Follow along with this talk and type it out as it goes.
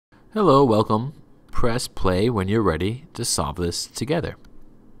Hello, welcome. Press play when you're ready to solve this together.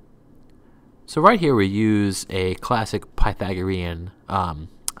 So right here we use a classic Pythagorean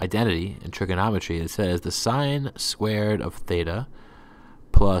identity in trigonometry that says the sine squared of theta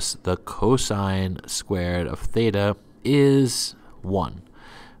plus the cosine squared of theta is 1.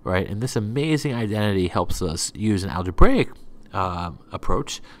 Right? And this amazing identity helps us use an algebraic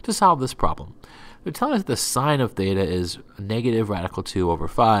approach to solve this problem. They're telling us that the sine of theta is negative radical 2 over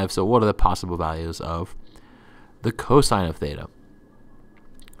 5. So what are the possible values of the cosine of theta?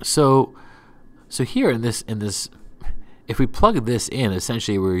 So here in this, if we plug this in,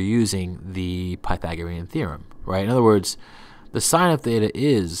 essentially we're using the Pythagorean theorem, right? In other words, the sine of theta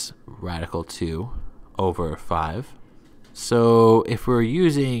is radical 2 over 5. So if we're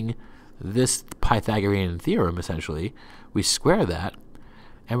using this Pythagorean theorem, essentially, we square that,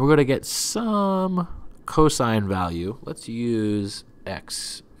 and we're going to get some cosine value. Let's use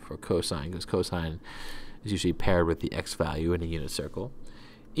x for cosine, because cosine is usually paired with the x value in a unit circle,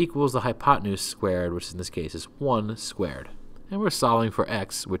 equals the hypotenuse squared, which in this case is 1 squared. And we're solving for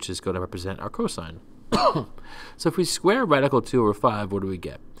x, which is going to represent our cosine. So if we square radical 2 over 5, what do we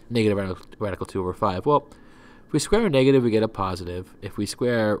get? Negative radical 2 over 5. Well, if we square a negative, we get a positive. If we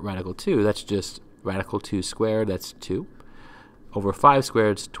square radical 2, that's just radical 2 squared, that's 2. Over 5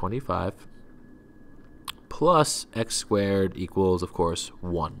 squared is 25, plus x squared equals, of course,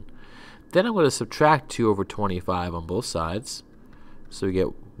 1. Then I'm going to subtract 2 over 25 on both sides. So we get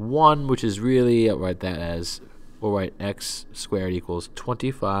 1, which is really, I'll write that as, we'll write x squared equals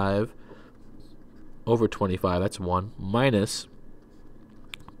 25 over 25, that's 1, minus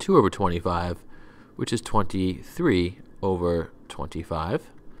 2 over 25, which is 23 over 25.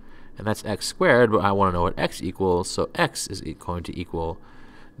 And that's x squared, but I want to know what x equals, so x is going to equal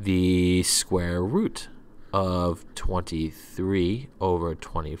the square root of 23 over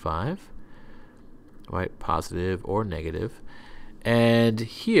 25, right, positive or negative. And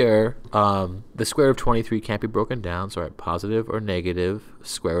here, the square root of 23 can't be broken down, so I write positive or negative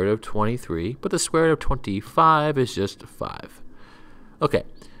square root of 23, but the square root of 25 is just 5. Okay,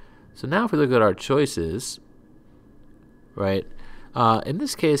 so now if we look at our choices, right, in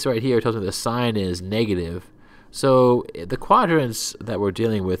this case right here, it tells me the sign is negative. So the quadrants that we're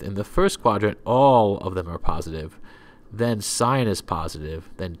dealing with, in the first quadrant, all of them are positive. Then sine is positive.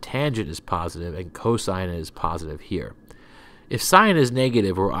 Then tangent is positive. And cosine is positive here. If sine is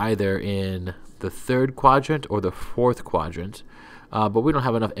negative, we're either in the third quadrant or the fourth quadrant. But we don't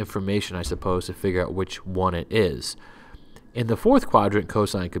have enough information, I suppose, to figure out which one it is. In the fourth quadrant,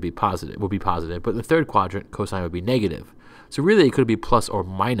 cosine would be positive, but in the third quadrant, cosine would be negative. So really, it could be plus or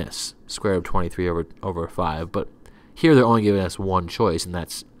minus square root of 23 over 5, but here they're only giving us one choice, and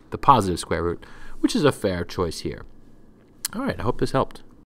that's the positive square root, which is a fair choice here. All right, I hope this helped.